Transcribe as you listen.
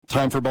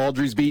Time for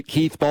Baldrey's Beat.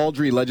 Keith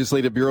Baldrey,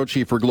 Legislative Bureau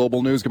Chief for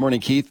Global News. Good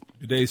morning, Keith.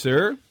 Good day,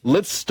 sir.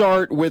 Let's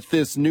start with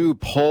this new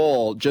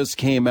poll just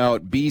came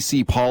out,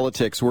 BC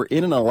politics. We're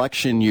in an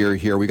election year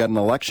here. We got an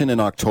election in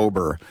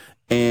October.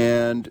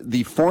 And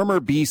the former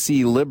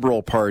BC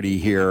Liberal Party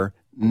here,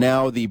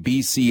 now the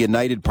BC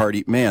United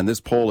Party. Man, this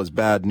poll is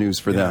bad news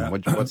for them.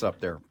 What's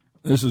up there?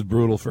 This is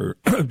brutal for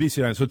BC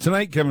United. So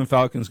tonight, Kevin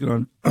Falcon's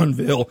going to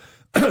unveil,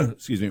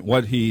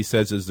 what he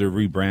says is their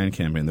rebrand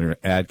campaign, their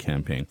ad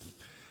campaign.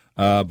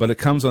 But it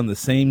comes on the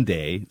same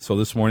day. So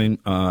this morning,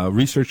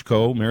 Research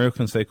Co., Mario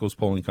Canseco's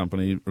polling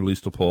company,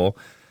 released a poll.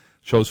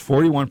 Shows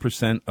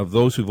 41% of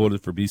those who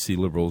voted for BC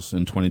Liberals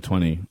in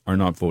 2020 are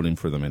not voting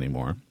for them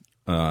anymore.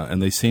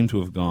 And they seem to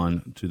have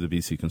gone to the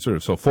BC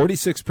Conservatives. So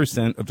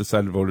 46% of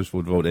decided voters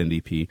would vote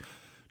NDP.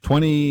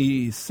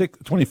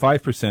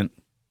 25%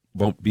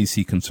 vote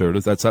BC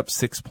Conservatives. That's up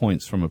 6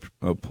 points from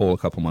a poll a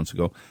couple months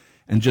ago.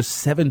 And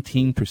just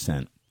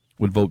 17%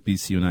 would vote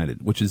BC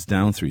United, which is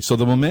down 3. So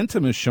the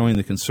momentum is showing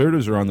the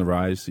Conservatives are on the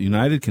rise.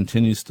 United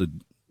continues to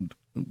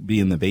be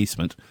in the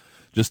basement,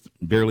 just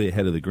barely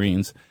ahead of the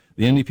Greens.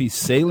 The NDP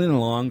sailing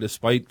along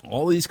despite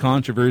all these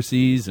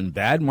controversies and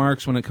bad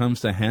marks when it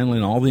comes to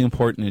handling all the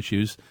important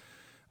issues.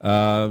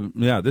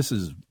 This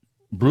is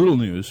brutal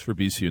news for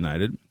BC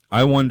United.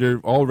 I wonder,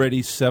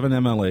 already 7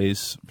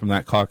 MLAs from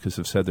that caucus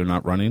have said they're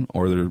not running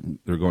or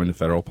they're going to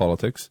federal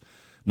politics,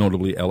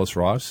 notably Ellis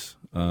Ross,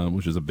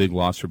 which is a big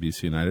loss for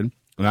BC United.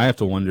 And I have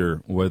to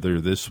wonder whether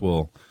this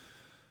will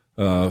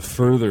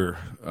further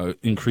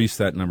increase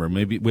that number.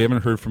 Maybe we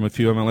haven't heard from a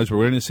few MLAs, but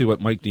we're going to see what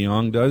Mike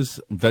DeYoung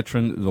does,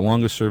 veteran, the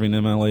longest-serving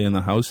MLA in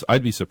the House.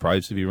 I'd be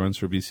surprised if he runs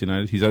for BC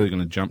United. He's either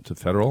going to jump to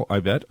federal, I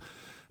bet,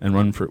 and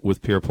run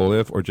with Pierre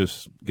Poilievre, or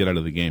just get out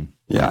of the game.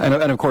 Yeah,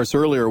 and of course,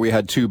 earlier we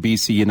had 2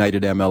 BC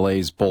United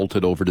MLAs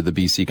bolted over to the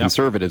BC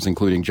Conservatives,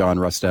 including John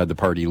Rustad, the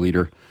party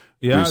leader.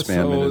 Bruce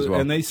Manman as well.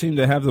 And they seem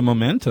to have the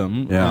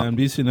momentum, and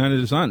BC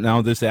United is not.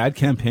 Now, this ad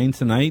campaign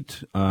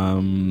tonight,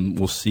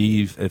 we'll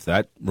see if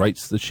that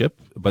rights the ship.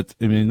 But,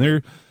 I mean,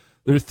 they're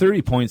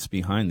 30 points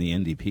behind the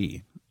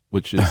NDP,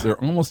 which is they're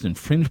almost in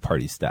fringe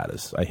party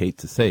status, I hate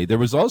to say. There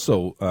was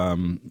also,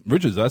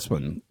 Richard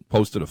Zussman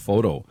posted a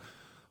photo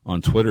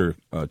on Twitter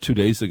 2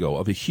 days ago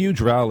of a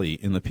huge rally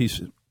in the Peace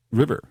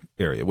River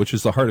area, which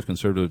is the heart of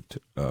the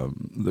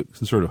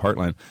conservative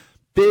heartland.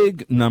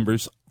 Big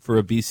numbers for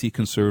a BC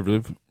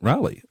Conservative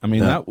rally. I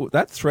mean,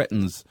 that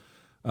threatens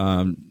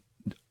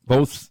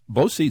both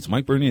seats,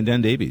 Mike Burney and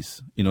Dan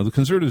Davies. You know, the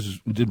Conservatives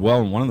did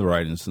well in one of the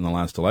ridings in the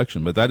last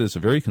election, but that is a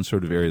very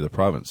conservative area of the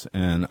province.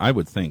 And I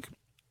would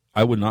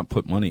not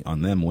put money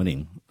on them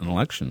winning an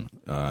election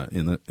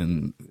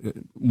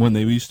when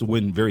they used to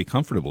win very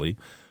comfortably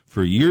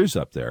for years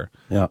up there.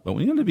 Yeah. But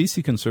when you got a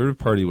BC Conservative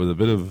Party with a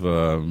bit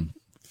of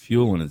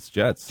fuel in its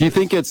jets. Do you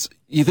think there's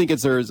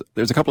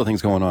a couple of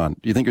things going on?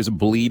 Do you think there's a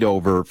bleed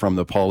over from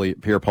the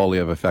Pierre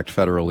Poilievre effect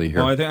federally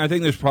here? Well, I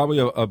think there's probably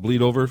a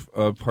bleed over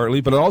partly,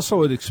 but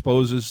also it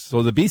exposes.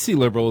 So the BC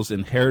Liberals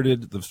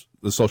inherited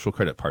the Social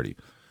Credit Party,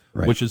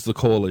 which is the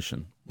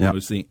coalition. Yeah. It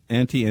was the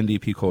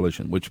anti-NDP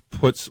coalition, which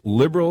puts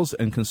Liberals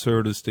and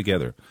Conservatives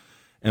together.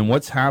 And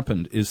what's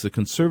happened is it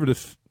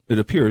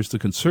appears the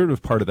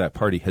Conservative part of that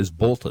party has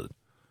bolted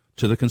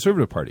to the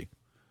Conservative Party.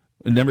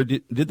 It never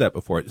did that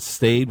before. It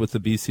stayed with the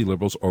BC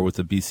Liberals or with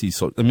the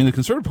BC. I mean, the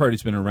Conservative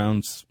Party's been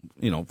around,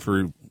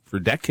 for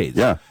decades.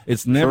 Yeah,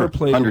 it's never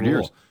played 100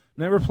 years.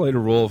 Never played a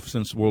role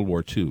since World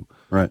War II.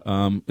 Right.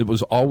 It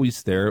was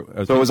always there.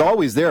 So it was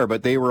always there,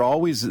 but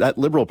that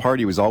Liberal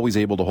Party was always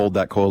able to hold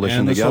that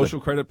coalition together. And the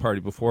Social Credit Party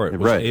before it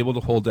was able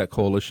to hold that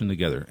coalition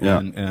together. Yeah,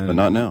 and but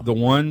not now. The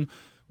one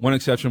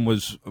exception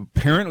was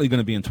apparently going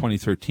to be in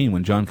 2013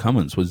 when John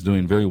Cummins was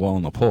doing very well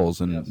in the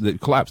polls, and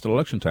it collapsed at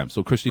election time.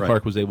 So Christy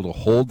Clark was able to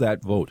hold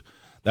that vote.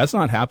 That's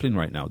not happening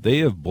right now. They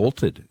have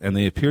bolted, and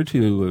they appear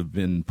to have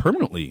been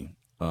permanently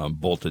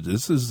bolted.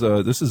 This is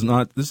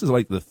like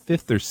the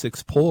 5th or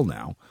 6th poll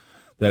now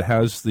that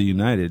has the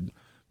United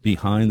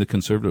behind the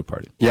Conservative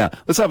Party. Yeah.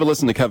 Let's have a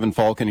listen to Kevin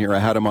Falcon here. I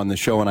had him on the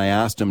show, and I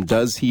asked him,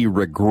 does he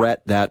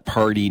regret that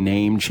party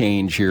name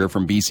change here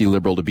from BC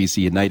Liberal to BC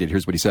United?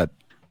 Here's what he said.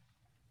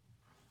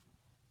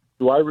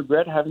 Do I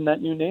regret having that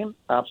new name?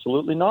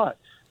 Absolutely not,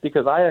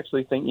 because I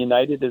actually think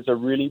United is a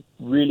really,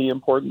 really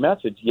important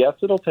message. Yes,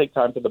 it'll take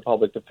time for the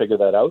public to figure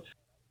that out.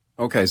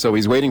 Okay, so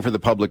he's waiting for the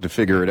public to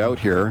figure it out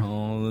here.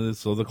 Oh,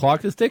 so the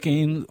clock is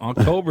ticking.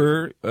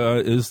 October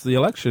is the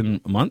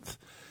election month,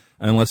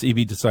 unless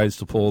EB decides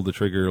to pull the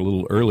trigger a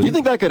little early. Do you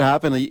think that could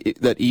happen,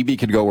 that EB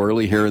could go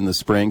early here in the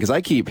spring? Because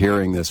I keep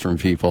hearing this from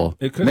people.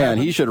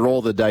 He should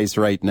roll the dice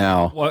right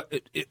now. Well,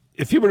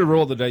 if you were to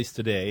roll the dice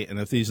today, and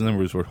if these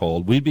numbers were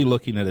hold, we'd be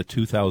looking at a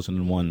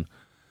 2001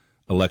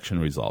 election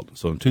result.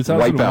 So in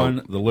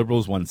 2001, the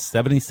Liberals won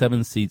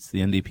 77 seats,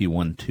 the NDP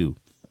won 2.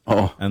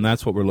 Oh. And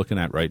that's what we're looking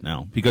at right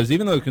now. Because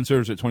even though the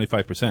Conservatives are at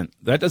 25%,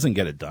 that doesn't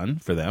get it done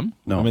for them.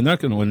 No. I mean, they're not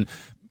going to win.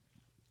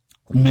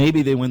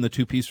 Maybe they win the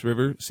 2 Peace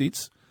River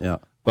seats. Yeah.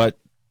 But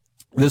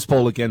this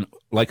poll, again,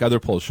 like other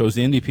polls, shows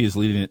the NDP is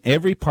leading in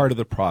every part of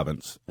the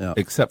province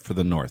except for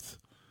the north,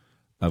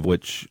 of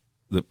which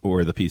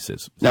where the piece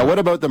is. Now, what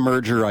about the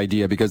merger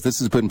idea? Because this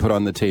has been put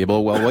on the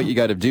table. Well, what you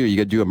got to do, you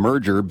got to do a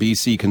merger,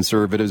 BC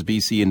Conservatives,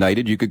 BC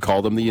United. You could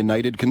call them the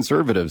United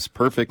Conservatives.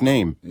 Perfect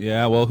name.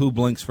 Yeah, well, who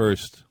blinks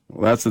first?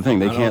 Well, that's the thing.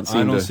 They can't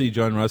seem to... I don't see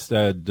John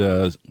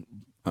Rustad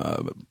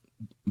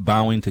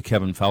bowing to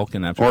Kevin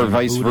Falcon after... Or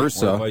vice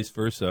versa. Or vice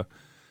versa.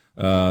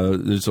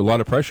 There's a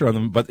lot of pressure on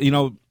them. But,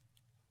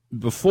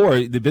 before,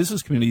 the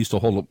business community used to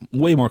hold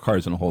way more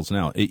cards than it holds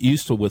now. It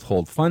used to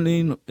withhold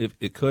funding if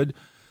it could.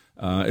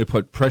 It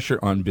put pressure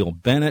on Bill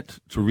Bennett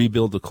to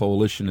rebuild the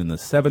coalition in the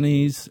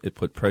 70s. It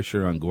put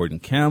pressure on Gordon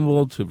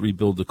Campbell to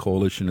rebuild the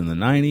coalition in the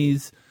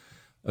 90s.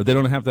 They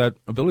don't have that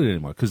ability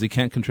anymore because they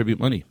can't contribute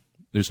money.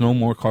 There's no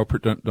more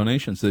corporate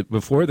donations.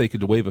 Before, they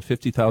could wave a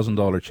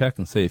 $50,000 check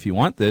and say, if you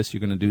want this, you're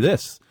going to do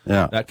this.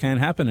 Yeah. That can't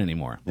happen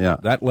anymore. Yeah.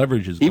 That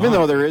leverage is Even gone.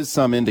 though there is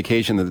some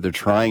indication that they're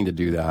trying to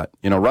do that.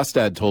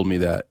 Rustad told me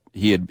that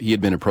he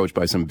had been approached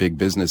by some big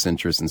business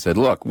interests and said,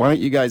 look, why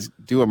don't you guys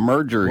do a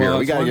merger here?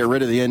 We got to get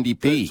rid of the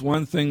NDP. It's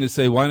one thing to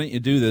say, why don't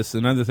you do this?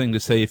 Another thing to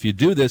say, if you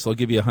do this, I'll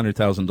give you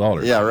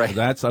 $100,000. Yeah, right.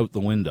 That's out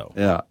the window.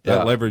 Yeah.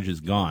 That leverage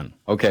is gone.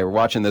 Okay, we're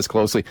watching this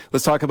closely.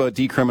 Let's talk about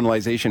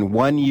decriminalization.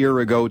 1 year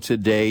ago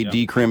today,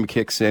 decrim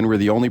kicks in. We're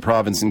the only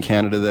province in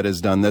Canada that has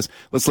done this.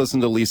 Let's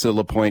listen to Lisa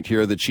Lapointe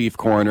here, the chief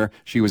coroner.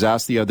 She was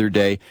asked the other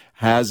day,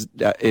 is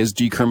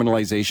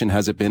decriminalization,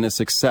 has it been a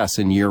success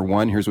in year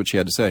one? Here's what she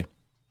had to say.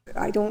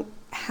 I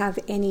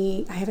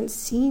haven't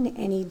seen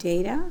any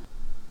data.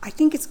 I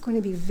think it's going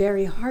to be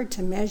very hard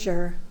to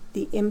measure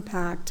the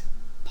impact,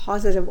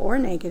 positive or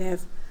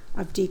negative,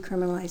 of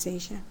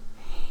decriminalization.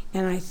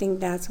 And I think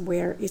that's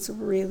where it's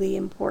really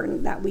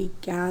important that we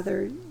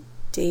gather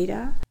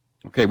data.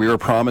 Okay, we were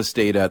promised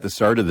data at the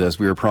start of this.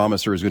 We were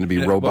promised there was going to be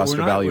robust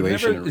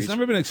evaluation. It's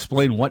never been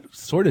explained what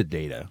sort of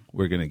data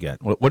we're going to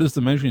get. What is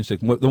the measuring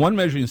stick? The one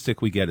measuring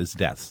stick we get is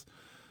deaths,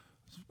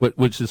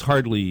 which is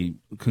hardly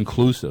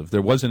conclusive.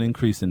 There was an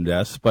increase in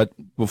deaths, but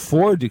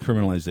before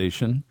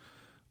decriminalization,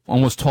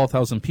 almost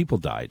 12,000 people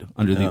died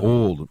under the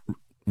old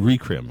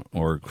recrim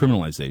or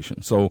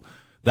criminalization. So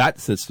that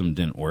system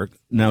didn't work.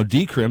 Now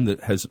decrim,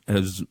 that has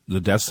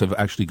the deaths have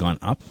actually gone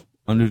up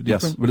under decrim.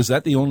 Yes. But is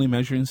that the only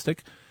measuring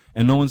stick?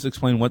 And no one's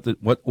explained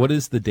what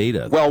is the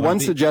data. Well, one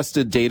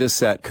suggested data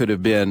set could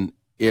have been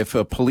if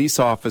a police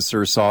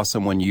officer saw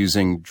someone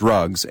using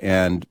drugs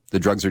and the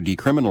drugs are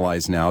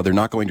decriminalized now, they're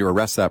not going to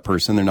arrest that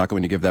person. They're not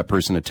going to give that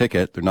person a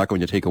ticket. They're not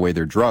going to take away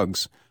their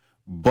drugs.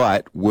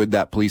 But would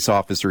that police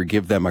officer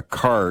give them a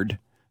card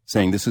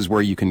saying this is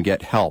where you can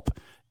get help,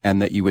 and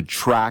that you would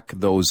track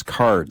those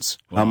cards?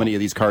 Well, how many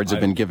of these cards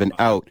have been given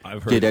out?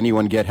 Did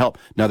anyone get help?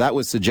 Now, that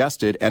was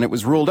suggested, and it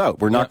was ruled out.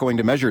 We're not going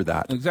to measure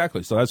that.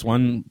 Exactly. So that's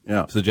one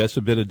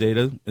suggested bit of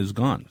data is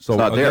gone. So it's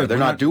not there. They're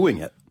not doing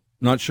it.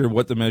 Not sure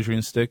what the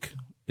measuring stick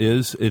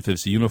is, if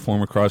it's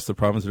uniform across the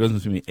province. There doesn't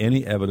seem to be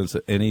any evidence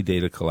of any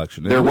data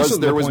collection. There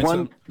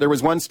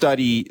was one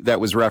study that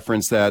was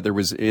referenced that there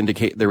was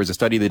a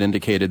study that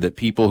indicated that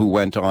people who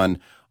went on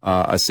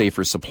a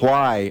safer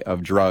supply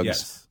of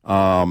drugs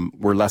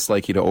were less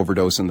likely to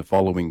overdose in the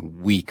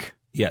following week.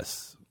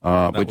 Yes,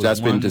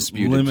 that's been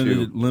disputed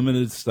too.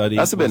 Limited study.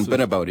 That's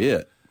been about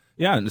it.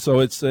 Yeah, and so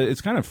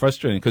it's kind of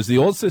frustrating because the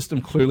old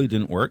system clearly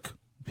didn't work.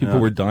 People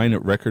were dying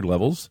at record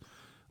levels.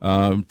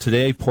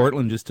 Today,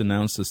 Portland just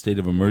announced a state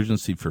of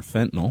emergency for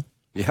fentanyl.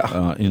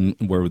 Yeah, in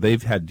where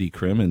they've had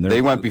decrim, and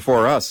they went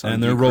before us,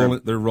 and they're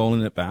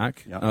rolling it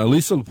back. Yeah.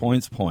 Lisa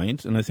Lapointe's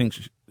point, and I think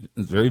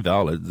it's very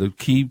valid. The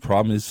key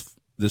problem is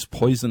this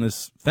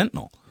poisonous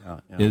fentanyl.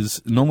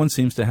 Is no one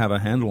seems to have a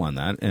handle on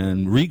that,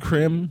 and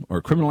recrim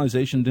or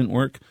criminalization didn't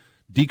work.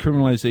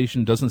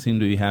 Decriminalization doesn't seem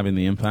to be having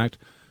the impact.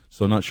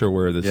 So not sure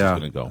where this is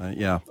going to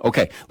go.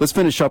 Okay. Let's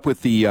finish up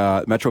with the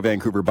Metro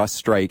Vancouver bus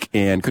strike.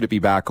 And could it be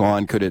back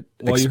on? Could it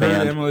expand? Well, you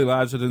heard Emily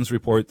Lazarin's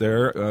report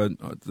there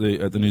at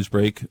the news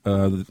break.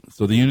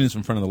 So the union's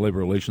in front of the Labor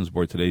Relations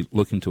Board today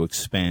looking to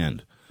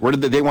expand. Where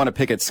did they want to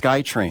picket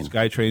Skytrains?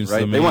 Skytrains,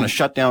 right? They want to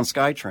shut down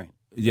Skytrain.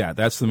 Yeah,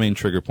 that's the main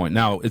trigger point.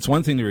 Now, it's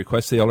one thing to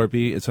request the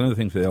LRB. It's another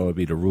thing for the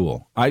LRB to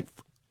rule. I've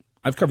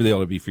covered the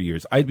LRB for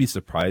years. I'd be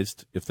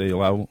surprised if they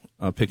allow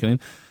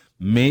picketing.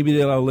 Maybe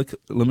they allow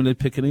limited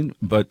picketing,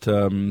 but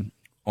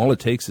all it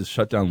takes is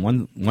shut down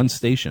one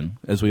station,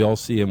 as we all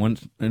see.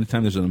 And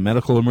anytime there's a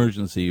medical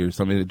emergency or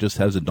something, it just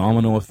has a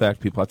domino effect.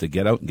 People have to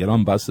get out and get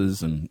on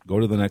buses and go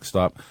to the next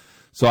stop.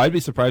 So I'd be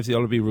surprised if the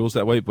LRB rules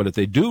that way. But if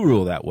they do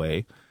rule that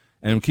way,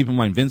 and keep in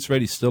mind, Vince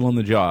Reddy's still on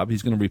the job.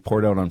 He's going to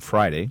report out on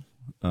Friday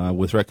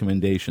with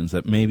recommendations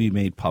that may be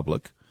made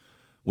public,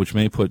 which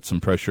may put some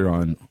pressure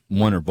on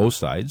one or both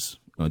sides,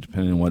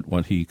 depending on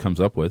what he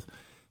comes up with.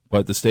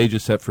 But the stage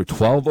is set for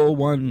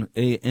 12:01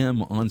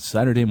 a.m. on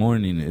Saturday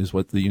morning is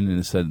what the union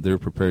has said. They're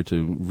prepared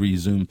to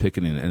resume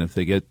picketing. And if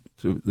they get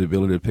to the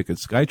ability to picket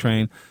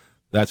Skytrain,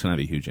 that's going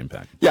to have a huge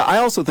impact. Yeah, I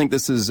also think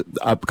this is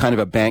a kind of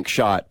a bank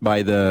shot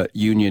by the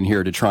union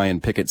here to try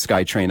and picket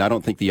Skytrain. I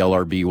don't think the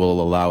LRB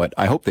will allow it.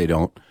 I hope they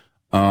don't.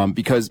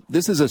 because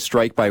this is a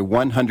strike by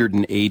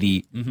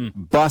 180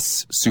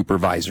 bus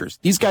supervisors.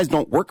 These guys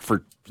don't work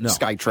for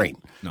Skytrain,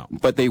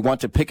 but they want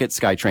to picket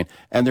Skytrain.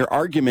 And their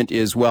argument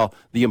is, well,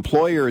 the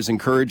employer is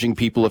encouraging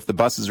people, if the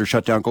buses are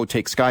shut down, go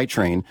take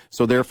Skytrain.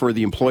 So therefore,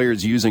 the employer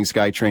is using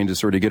Skytrain to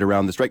sort of get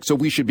around the strike. So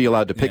we should be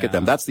allowed to picket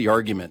them. That's the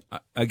argument.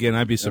 Again,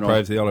 I'd be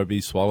surprised the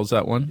LRB swallows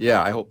that one.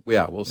 Yeah, I hope.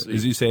 Yeah, we'll see.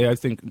 As you say, I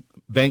think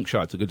bank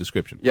shot's a good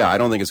description. Yeah, I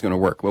don't think it's going to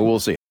work, but we'll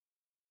see.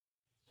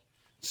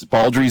 It's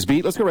Baldrey's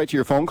Beat. Let's go right to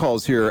your phone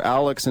calls here.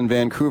 Alex in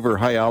Vancouver.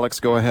 Hi, Alex.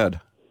 Go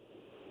ahead.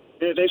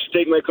 Yeah, thanks for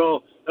taking my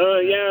call.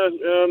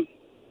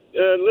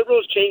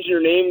 Liberals changing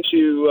their name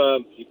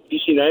to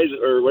BC United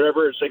or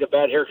whatever. It's like a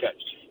bad haircut.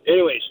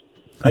 Anyways,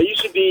 I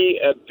used to be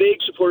a big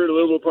supporter of the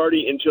Liberal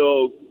Party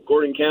until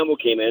Gordon Campbell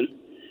came in,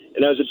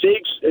 and I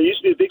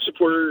used to be a big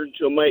supporter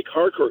until Mike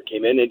Harcourt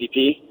came in,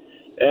 NDP.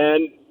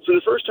 And for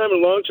the first time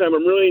in a long time,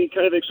 I'm really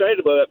kind of excited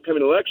about the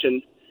upcoming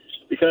election,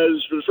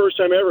 because for the first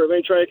time ever, I'm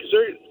going to try a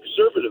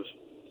conservative.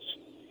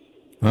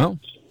 Well,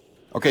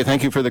 okay,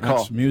 thank you for the call.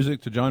 That's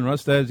music to John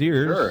Rustad's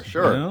ears.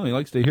 Sure. You know, he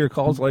likes to hear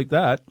calls like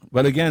that.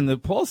 But again, the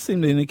polls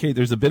seem to indicate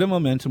there's a bit of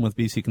momentum with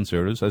BC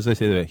Conservatives. As I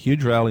say, they had a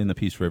huge rally in the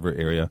Peace River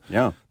area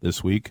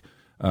this week.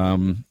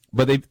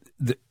 But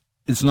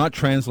it's not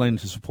translating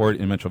to support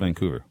in Metro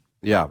Vancouver.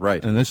 Yeah,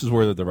 right. And this is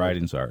where the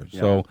ridings are. Yeah.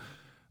 So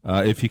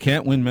if you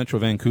can't win Metro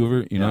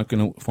Vancouver, you're not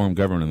going to form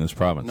government in this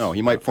province. No,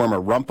 you might form a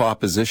rump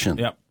opposition.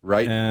 Yep.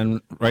 Right?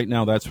 And right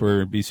now, that's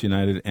where BC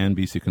United and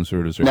BC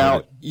Conservatives are Now,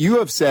 headed. you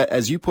have said,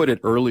 as you put it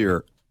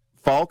earlier,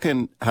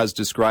 Falcon has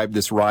described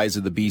this rise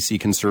of the BC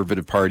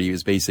Conservative Party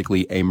as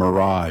basically a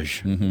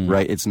mirage,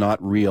 right? It's not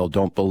real.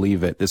 Don't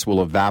believe it. This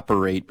will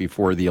evaporate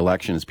before the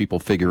election as people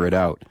figure it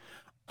out.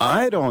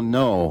 I don't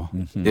know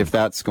if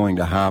that's going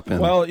to happen.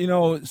 Well,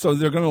 so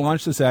they're going to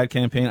launch this ad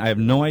campaign. I have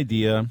no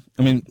idea.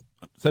 I mean,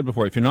 I said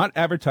before, if you're not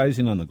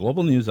advertising on the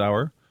Global News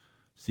Hour,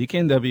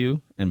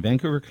 CKNW, and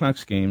Vancouver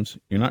Canucks games,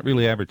 you're not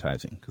really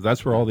advertising, because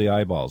that's where all the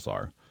eyeballs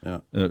are. Yeah.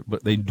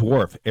 But they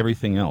dwarf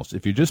everything else.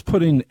 If you're just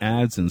putting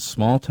ads in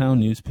small-town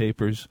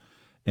newspapers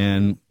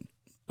and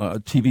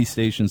TV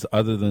stations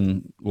other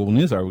than Global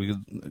News Hour,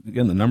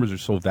 again, the numbers are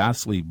so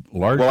vastly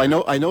large.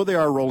 Well, I know they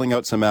are rolling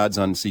out some ads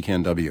on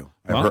CKNW.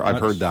 I've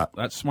heard that.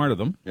 That's smart of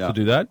them to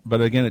do that.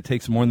 But again, it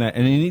takes more than that.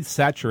 And you need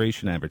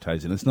saturation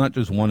advertising. It's not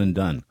just one and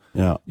done.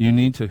 Yeah. You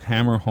need to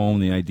hammer home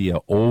the idea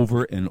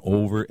over and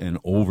over and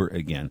over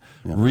again.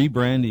 Yeah.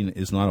 Rebranding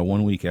is not a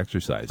one-week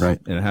exercise. Right.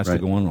 And it has to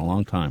go on a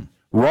long time.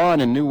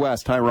 Ron in New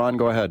West. Hi, Ron.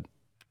 Go ahead.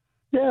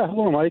 Yeah,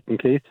 hello, Mike and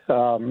Keith.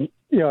 I'm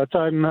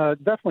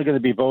definitely going to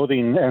be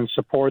voting and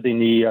supporting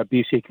the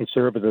BC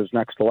Conservatives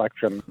next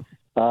election.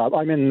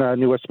 I'm in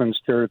New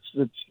Westminster.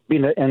 It's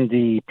been an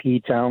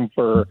NDP town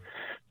for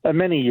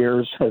many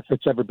years, if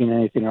it's ever been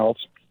anything else.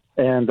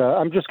 And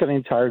I'm just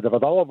getting tired of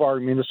it. All of our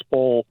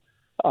municipal,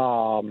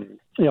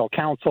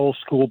 councils,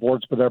 school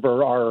boards,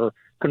 whatever, are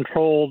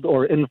controlled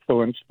or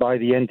influenced by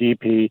the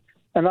NDP.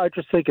 And I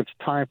just think it's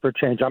time for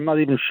change. I'm not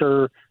even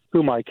sure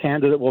who my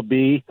candidate will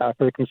be for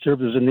the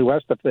Conservatives in New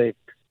West.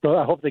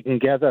 I hope they can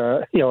get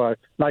a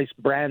nice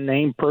brand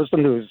name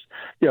person who's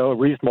a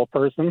reasonable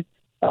person.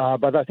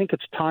 But I think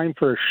it's time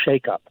for a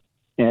shakeup.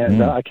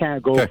 And I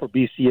can't go for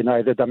BC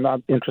United. I'm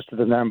not interested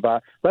in them.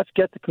 But let's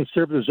get the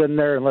Conservatives in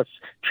there and let's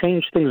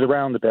change things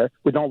around a bit.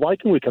 We don't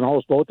like them, we can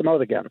always vote them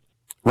out again.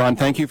 Ron,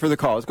 thank you for the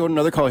call. Let's go to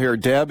another call here.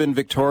 Deb in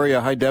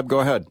Victoria. Hi, Deb. Go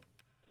ahead.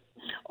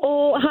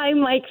 Oh, hi,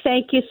 Mike.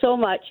 Thank you so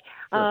much.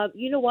 Sure.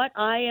 You know what?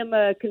 I am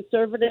a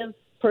conservative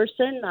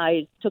person.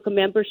 I took a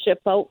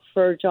membership out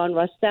for John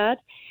Rustad.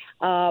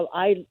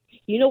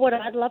 You know what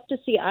I'd love to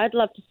see? I'd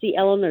love to see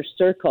Eleanor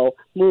Sturko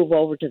move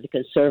over to the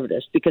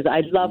Conservatives, because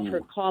I love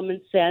her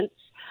common sense.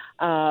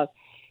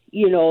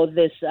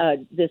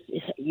 This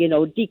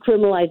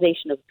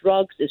decriminalization of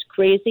drugs is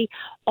crazy.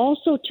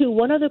 Also, too,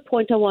 one other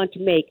point I want to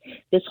make,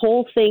 this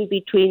whole thing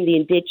between the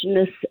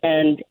Indigenous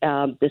and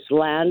this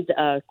land,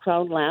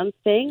 Crown land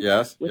thing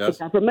with the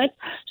government.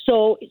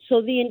 So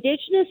the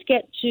Indigenous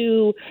get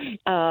to,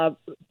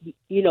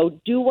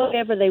 do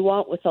whatever they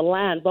want with the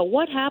land. But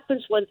what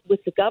happens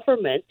with the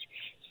government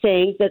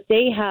saying that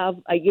they have,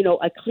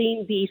 a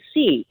clean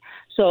BC?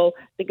 So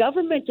the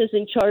government is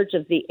in charge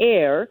of the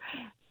air.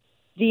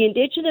 The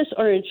Indigenous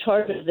are in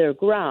charge of their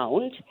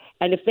ground,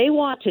 and if they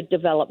want to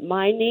develop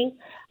mining,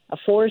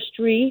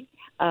 forestry,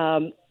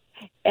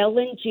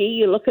 LNG,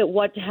 you look at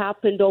what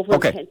happened over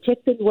in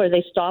Penticton, where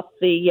they stopped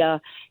the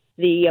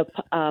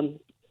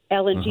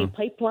LNG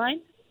pipeline.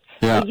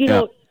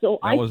 So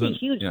I see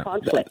huge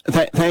conflict.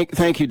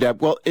 Thank you,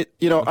 Deb. Well,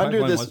 the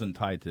under this wasn't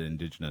tied to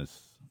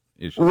Indigenous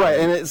issues, right?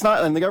 And it's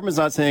not. And the government's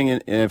not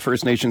saying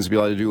First Nations be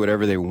allowed to do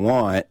whatever they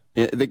want.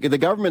 The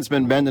government's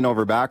been bending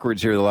over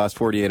backwards here the last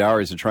 48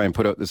 hours to try and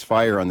put out this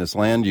fire on this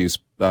land use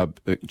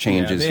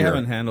changes. They here.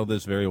 haven't handled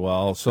this very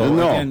well. So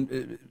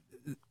again,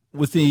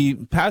 with the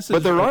passage,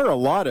 but there are a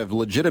lot of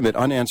legitimate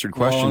unanswered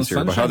questions here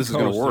about how this is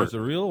going to work. There's a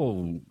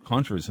real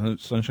controversy on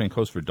Sunshine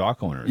Coast for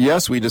dock owners.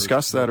 Yes, we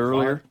discussed that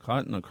earlier.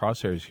 Caught in the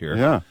crosshairs here.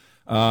 Yeah.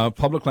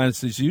 Public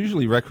lands is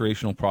usually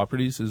recreational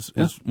properties is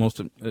most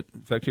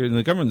effective here. And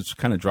the government's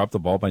kind of dropped the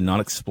ball by not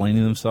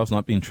explaining themselves,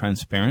 not being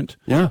transparent.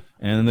 Yeah.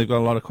 And they've got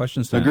a lot of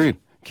questions to Agreed. answer.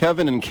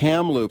 Kevin in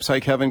Kamloops. Hi,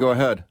 Kevin. Go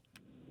ahead.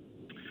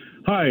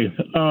 Hi.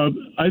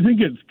 I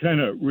think it's kind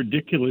of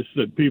ridiculous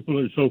that people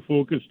are so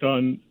focused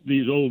on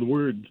these old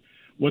words.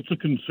 What's a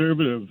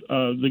conservative?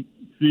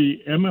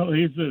 The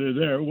MLAs that are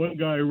there, one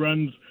guy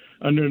runs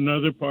under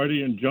another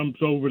party and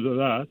jumps over to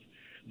that.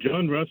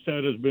 John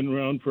Rustad has been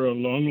around for a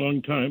long,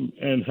 long time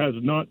and has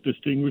not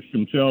distinguished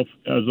himself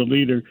as a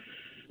leader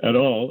at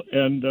all.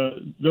 And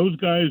those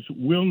guys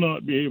will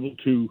not be able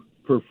to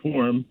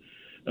perform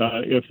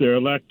if they're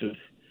elected.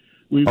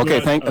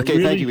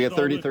 Thank you. We have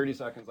 30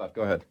 seconds left.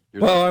 Go ahead.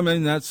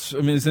 It's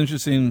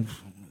interesting.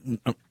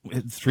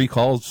 3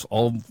 calls,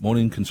 all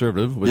voting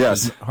conservative, which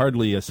is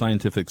hardly a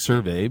scientific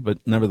survey, but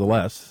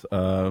nevertheless.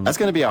 That's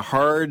going to be a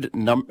hard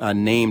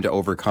name to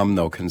overcome,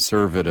 though,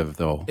 conservative,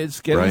 though.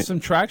 It's getting some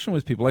traction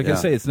with people. Like I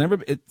say,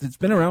 it's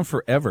been around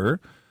forever,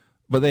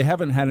 but they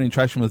haven't had any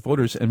traction with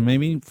voters, and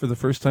maybe for the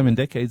first time in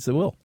decades, they will.